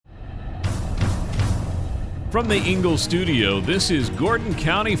From the Ingalls studio, this is Gordon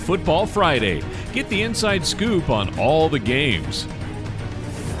County Football Friday. Get the inside scoop on all the games.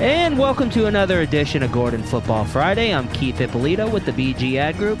 And welcome to another edition of Gordon Football Friday. I'm Keith Ippolito with the BG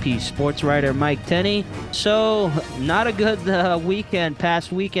Ad Group. He's sports writer Mike Tenney. So, not a good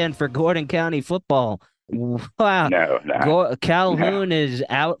past weekend for Gordon County football. Wow. No. Calhoun is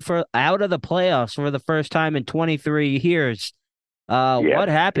out of the playoffs for the first time in 23 years. What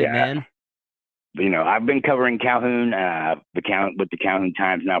happened, man? You know, I've been covering Calhoun, with the Calhoun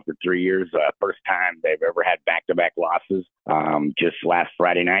Times now for 3 years. First time they've ever had back-to-back losses. Just last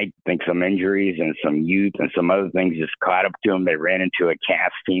Friday night, I think some injuries and some youth and some other things just caught up to them. They ran into a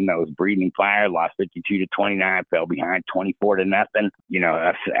Cass team that was breathing fire, lost 52-29, fell behind 24-0. You know,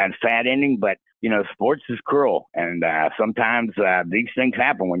 a sad ending, but you know, sports is cruel, and sometimes these things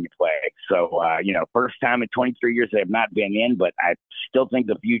happen when you play. So, you know, first time in 23 years they have not been in, but I still think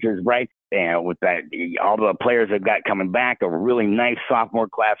the future is bright. And with that, all the players they've got coming back, a really nice sophomore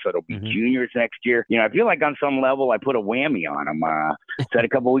class that'll be juniors next year. You know, I feel like on some level I put a whammy on them. Said a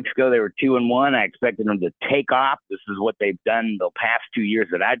couple weeks ago they were 2-1. I expected them to take off. This is what they've done the past 2 years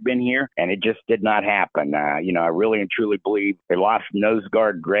that I've been here, and it just did not happen. You know, I really and truly believe they lost nose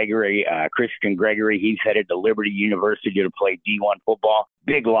guard Gregory, Christian Gregory. He's headed to Liberty University to play D1 football.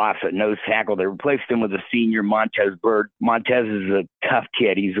 Big loss at nose tackle. They replaced him with a senior, Montez Bird. Montez is a tough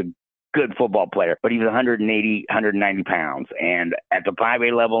kid. He's a good football player, but he's 180, 190 pounds. And at the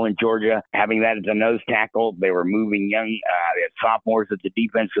 5A level in Georgia, having that as a nose tackle, they were moving young, they had sophomores at the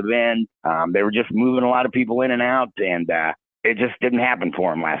defensive end. They were just moving a lot of people in and out, and it just didn't happen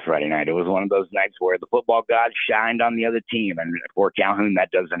for him last Friday night. It was one of those nights where the football gods shined on the other team, and for Calhoun,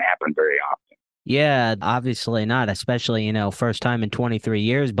 that doesn't happen very often. Yeah, obviously not, especially, you know, first time in 23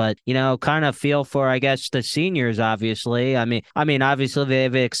 years, but, you know, kind of feel for, I guess, the seniors, obviously. I mean, obviously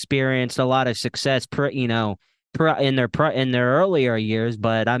they've experienced a lot of success, in their earlier years,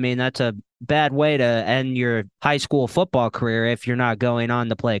 but I mean, that's a bad way to end your high school football career if you're not going on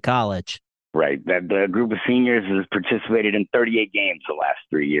to play college. Right. The group of seniors has participated in 38 games the last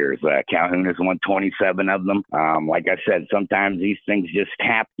 3 years. Calhoun has won 27 of them. Like I said, sometimes these things just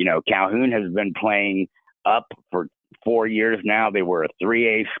happen. You know, Calhoun has been playing up for 4 years now. They were a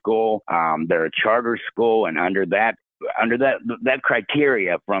 3A school. They're a charter school, and under that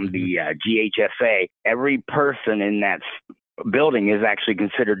criteria from the GHSA, every person in that building is actually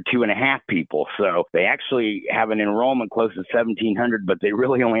considered 2.5 people. So they actually have an enrollment close to 1,700, but they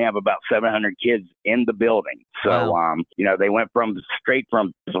really only have about 700 kids in the building. So, wow. You know, they went straight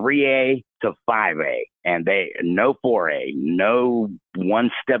from 3A to 5A, and no 4A, no one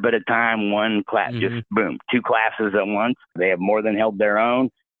step at a time, one class, just boom, 2 classes at once. They have more than held their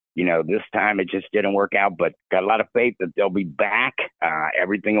own. You know, this time it just didn't work out, but got a lot of faith that they'll be back.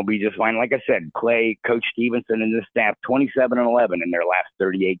 Everything will be just fine. Like I said, Coach Stevenson and this staff, 27-11 in their last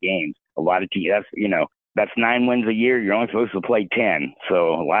 38 games. A lot of teams, that's 9 wins a year. You're only supposed to play 10.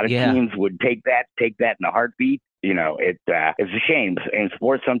 So a lot of teams would take that in a heartbeat. You know, it's a shame. In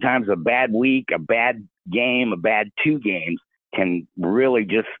sports, sometimes a bad week, a bad game, a bad 2 games can really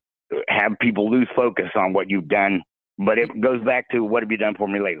just have people lose focus on what you've done. But it goes back to what have you done for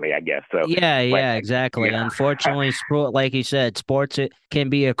me lately, I guess. So yeah, exactly. Yeah. Unfortunately, like you said, sports it can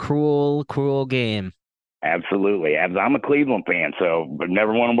be a cruel, cruel game. Absolutely. I'm a Cleveland fan, so I've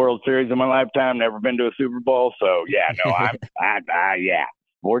never won a World Series in my lifetime, never been to a Super Bowl. So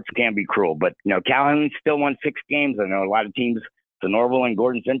sports can be cruel. But you know, Calhoun still won 6 games. I know a lot of teams, Sonoraville and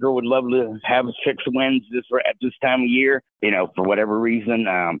Gordon Central, would love to have 6 wins at this time of year. You know, for whatever reason.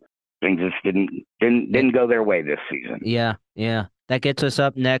 Things just didn't go their way this season. Yeah. That gets us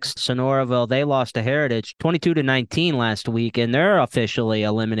up next. Sonoraville, they lost to Heritage 22-19 last week, and they're officially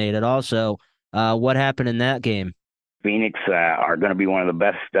eliminated also. What happened in that game? Phoenix are going to be one of the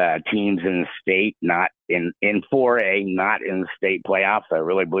best teams in the state, not in 4A, not in the state playoffs. I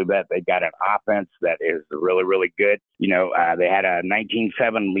really believe that. They've got an offense that is really, really good. You know, they had a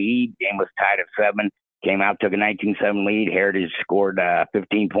 19-7 lead. Game was tied at 7. Came out, took a 19-7 lead. Heritage scored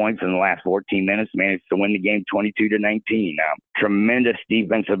 15 points in the last 14 minutes, managed to win the game 22-19. Tremendous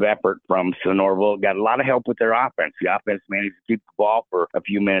defensive effort from Sonoraville. Got a lot of help with their offense. The offense managed to keep the ball for a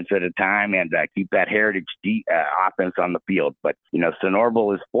few minutes at a time and keep that Heritage offense on the field. But, you know,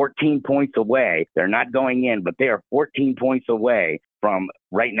 Sonoraville is 14 points away. They're not going in, but they are 14 points away from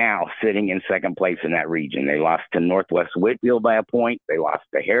right now sitting in second place in that region. They lost to Northwest Whitfield by a point. They lost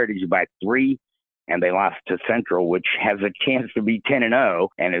to Heritage by 3. And they lost to Central, which has a chance to be 10-0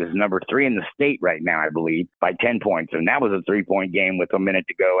 and is number 3 in the state right now, I believe, by 10 points. And that was a 3-point game with a minute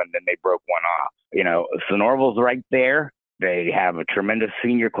to go, and then they broke one off. You know, Sonoraville's right there. They have a tremendous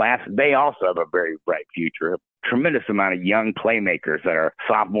senior class. They also have a very bright future. A tremendous amount of young playmakers that are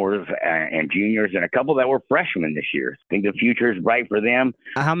sophomores and juniors, and a couple that were freshmen this year. I think the future is bright for them.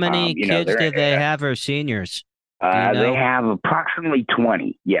 How many kids do they have or seniors? They have approximately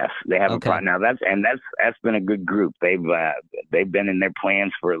 20. Yes, they have. Okay. Now that's been a good group. They've been in their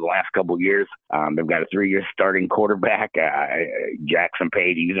plans for the last couple of years. They've got a 3-year starting quarterback, Jackson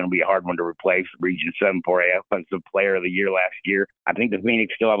Page. He's going to be a hard one to replace. Region 7 4A Offensive Player of the Year last year. I think the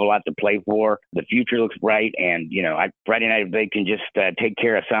Phoenix still have a lot to play for. The future looks bright, and Friday night if they can just take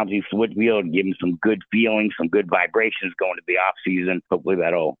care of Southeast Whitfield, give them some good feelings, some good vibrations going to the off season. Hopefully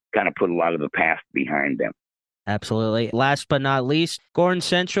that'll kind of put a lot of the past behind them. Absolutely. Last but not least, Gordon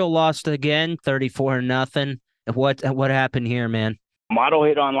Central lost again, 34-0. What happened here, man? Model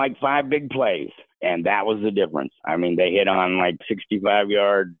hit on like 5 big plays, and that was the difference. I mean, they hit on like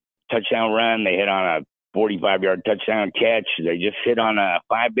 65-yard touchdown run. They hit on a 45-yard touchdown catch. They just hit on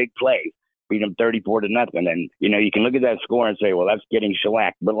 5 big plays. Beat them 34-0. And, you can look at that score and say, well, that's getting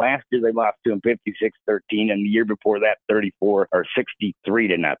shellacked. But last year they lost to them 56-13, and the year before that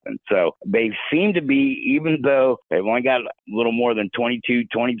 63-0. So they seem to be, even though they've only got a little more than 22,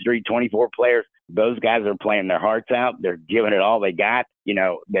 23, 24 players, those guys are playing their hearts out. They're giving it all they got. They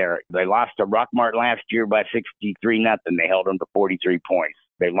lost to Rockmart last year by 63-0. They held them to 43 points.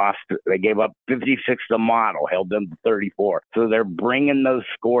 They gave up 56 to Model, held them to 34. So they're bringing those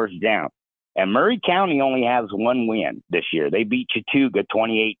scores down. And Murray County only has 1 win this year. They beat Chattooga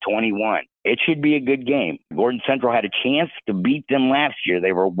 28-21. It should be a good game. Gordon Central had a chance to beat them last year.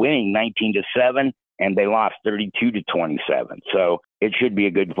 They were winning 19-7, and they lost 32-27. So it should be a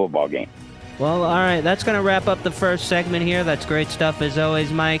good football game. Well, all right, that's going to wrap up the first segment here. That's great stuff as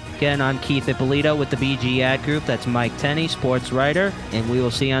always, Mike. Again, I'm Keith Ippolito with the BG Ad Group. That's Mike Tenney, sports writer, and we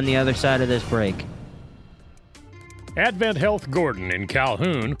will see you on the other side of this break. Advent Health Gordon in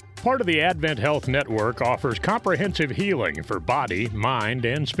Calhoun, part of the Advent Health Network, offers comprehensive healing for body, mind,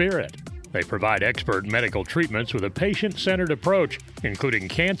 and spirit. They provide expert medical treatments with a patient-centered approach, including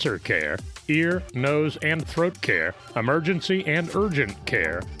cancer care, ear, nose, and throat care, emergency and urgent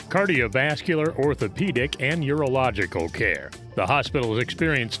care, cardiovascular, orthopedic, and urological care. The hospital's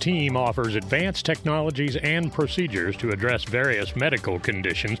experienced team offers advanced technologies and procedures to address various medical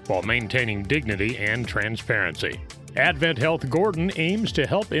conditions while maintaining dignity and transparency. Advent Health Gordon aims to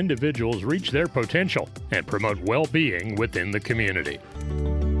help individuals reach their potential and promote well-being within the community.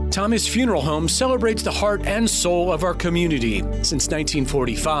 Thomas Funeral Home celebrates the heart and soul of our community. Since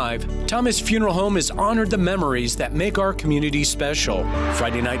 1945, Thomas Funeral Home has honored the memories that make our community special.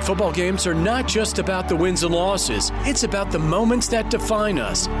 Friday night football games are not just about the wins and losses. It's about the moments that define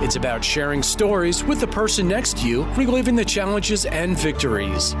us. It's about sharing stories with the person next to you, reliving the challenges and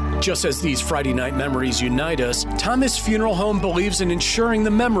victories. Just as these Friday night memories unite us, Thomas Funeral Home believes in ensuring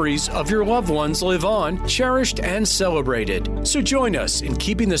the memories of your loved ones live on, cherished and celebrated. So join us in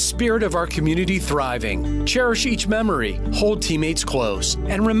keeping the spirit of our community thriving. Cherish each memory, hold teammates close,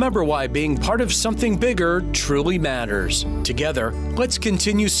 and remember why being part of something bigger truly matters. Together, let's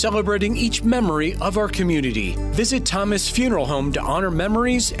continue celebrating each memory of our community. Visit Thomas Funeral Home to honor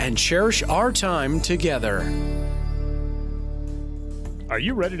memories and cherish our time together. Are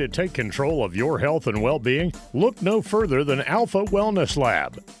you ready to take control of your health and well-being? Look no further than Alpha Wellness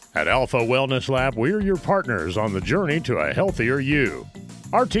Lab. At Alpha Wellness Lab, we're your partners on the journey to a healthier you.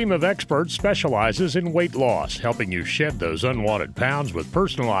 Our team of experts specializes in weight loss, helping you shed those unwanted pounds with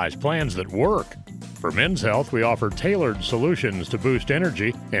personalized plans that work. For men's health, we offer tailored solutions to boost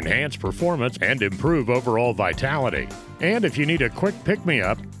energy, enhance performance, and improve overall vitality. And if you need a quick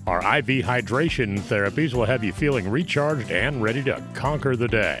pick-me-up, our IV hydration therapies will have you feeling recharged and ready to conquer the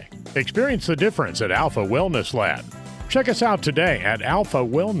day. Experience the difference at Alpha Wellness Lab. Check us out today at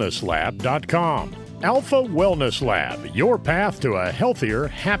alphawellnesslab.com. Alpha Wellness Lab, your path to a healthier,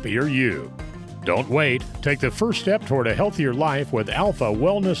 happier you. Don't wait. Take the first step toward a healthier life with Alpha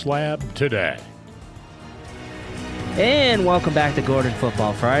Wellness Lab today. And welcome back to Gordon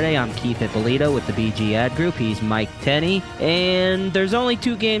Football Friday. I'm Keith Ippolito with the BG Ad Group. He's Mike Tenney. And there's only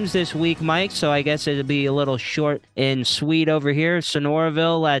 2 games this week, Mike, so I guess it'll be a little short and sweet over here.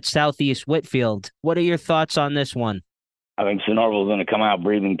 Sonoraville at Southeast Whitfield. What are your thoughts on this one? I think Sonoraville's going to come out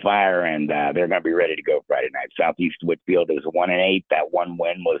breathing fire, and they're going to be ready to go Friday night. Southeast Whitfield is 1-8. That one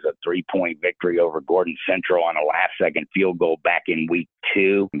win was a 3-point victory over Gordon Central on a last-second field goal back in week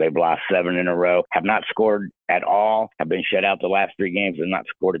 2. They've lost 7 in a row, have not scored at all, have been shut out the last 3 games, have not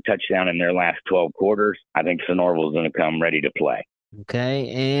scored a touchdown in their last 12 quarters. I think Sonoraville's going to come ready to play. Okay,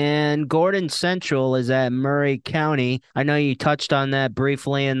 and Gordon Central is at Murray County. I know you touched on that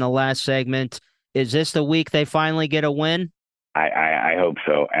briefly in the last segment. Is this the week they finally get a win? I hope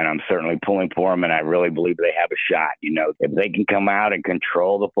so, and I'm certainly pulling for them, and I really believe they have a shot. If they can come out and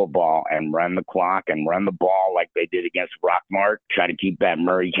control the football and run the clock and run the ball like they did against Rockmart, try to keep that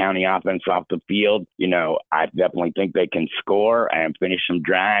Murray County offense off the field, I definitely think they can score and finish some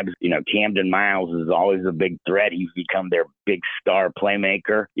drives. Camden Miles is always a big threat. He's become their big star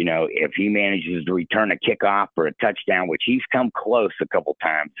playmaker. If he manages to return a kickoff for a touchdown, which he's come close a couple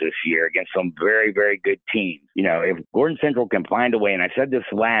times this year against some very, very good teams. If Gordon Central can find a way, and I said this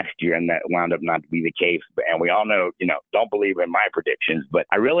last year, and that wound up not to be the case, and we all know, don't believe in my predictions, but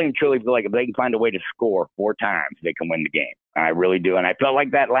I really and truly feel like if they can find a way to score 4 times, they can win the game. I really do. And I felt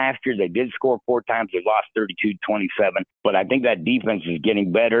like that last year. They did score 4 times. They lost 32-27. But I think that defense is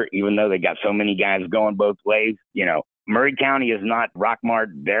getting better, even though they got so many guys going both ways. Murray County is not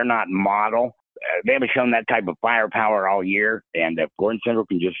Rockmart. They're not model. They haven't shown that type of firepower all year. And if Gordon Central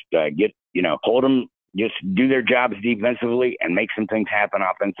can just hold them, just do their jobs defensively and make some things happen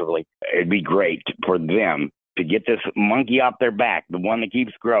offensively, it'd be great for them to get this monkey off their back, the one that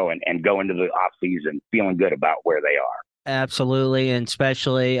keeps growing, and go into the offseason feeling good about where they are. Absolutely, and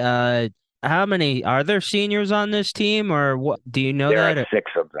especially, how many are there seniors on this team, or what? Do you know there that? Are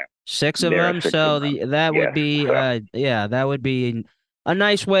 6 of them. 6 of them. So that would be, that would be a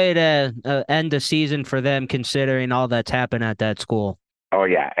nice way to end the season for them, considering all that's happened at that school. Oh,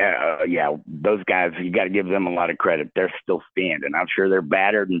 yeah. Those guys, you got to give them a lot of credit. They're still standing. I'm sure they're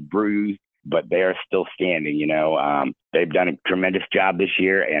battered and bruised, but they are still standing. They've done a tremendous job this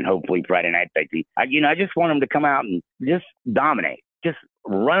year, and hopefully Friday night they can. I just want them to come out and just dominate. Just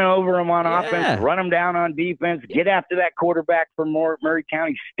run over them on offense, run them down on defense, get after that quarterback from Murray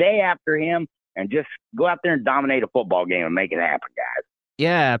County, stay after him, and just go out there and dominate a football game and make it happen, guys.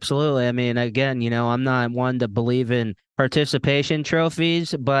 Yeah, absolutely. I mean, again, I'm not one to believe in participation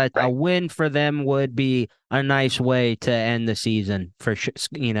trophies, but a win for them would be a nice way to end the season for sure,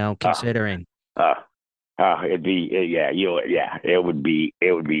 considering. It'd be it would be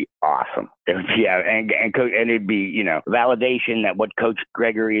awesome. It would be and it'd be validation that what Coach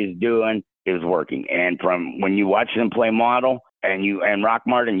Gregory is doing is working. And from when you watch them play model and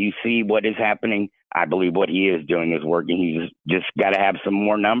Rockmart and you see what is happening, I believe what he is doing is working. He's just got to have some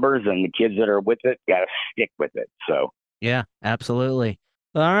more numbers, and the kids that are with it got to stick with it. So yeah, absolutely.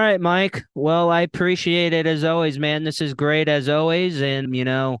 All right, Mike. Well, I appreciate it as always, man. This is great as always, and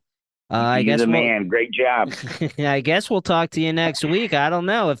I guess man, great job. I guess we'll talk to you next week. I don't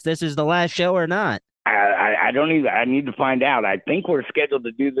know if this is the last show or not. I don't either. I need to find out. I think we're scheduled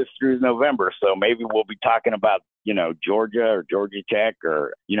to do this through November, so maybe we'll be talking about Georgia or Georgia Tech,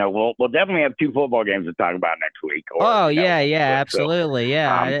 or we'll definitely have 2 football games to talk about next week. Absolutely,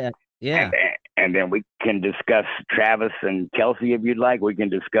 yeah. And then we can discuss Travis and Kelsey if you'd like. We can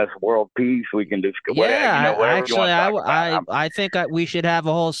discuss world peace. We can discuss whatever. Actually, I think we should have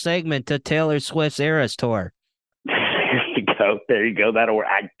a whole segment to Taylor Swift's Eras Tour. There you go. That'll work.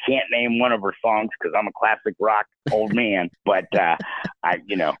 I can't name one of her songs because I'm a classic rock old man, but I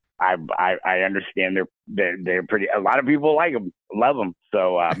understand they're pretty. A lot of people like them, love them.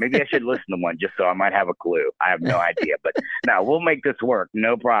 So maybe I should listen to one just so I might have a clue. I have no idea, but no, we'll make this work.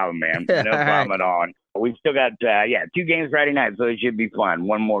 No problem, man. No problem at all. We've still got 2 games Friday night, so it should be fun.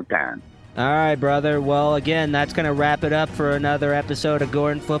 One more time. All right, brother. Well, again, that's going to wrap it up for another episode of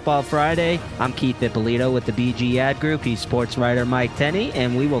Gordon Football Friday. I'm Keith Ippolito with the BG Ad Group. He's sports writer Mike Tenney,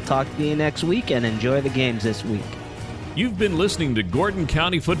 and we will talk to you next week and enjoy the games this week. You've been listening to Gordon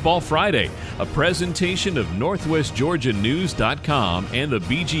County Football Friday, a presentation of NorthwestGeorgiaNews.com and the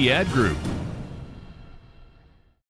BG Ad Group.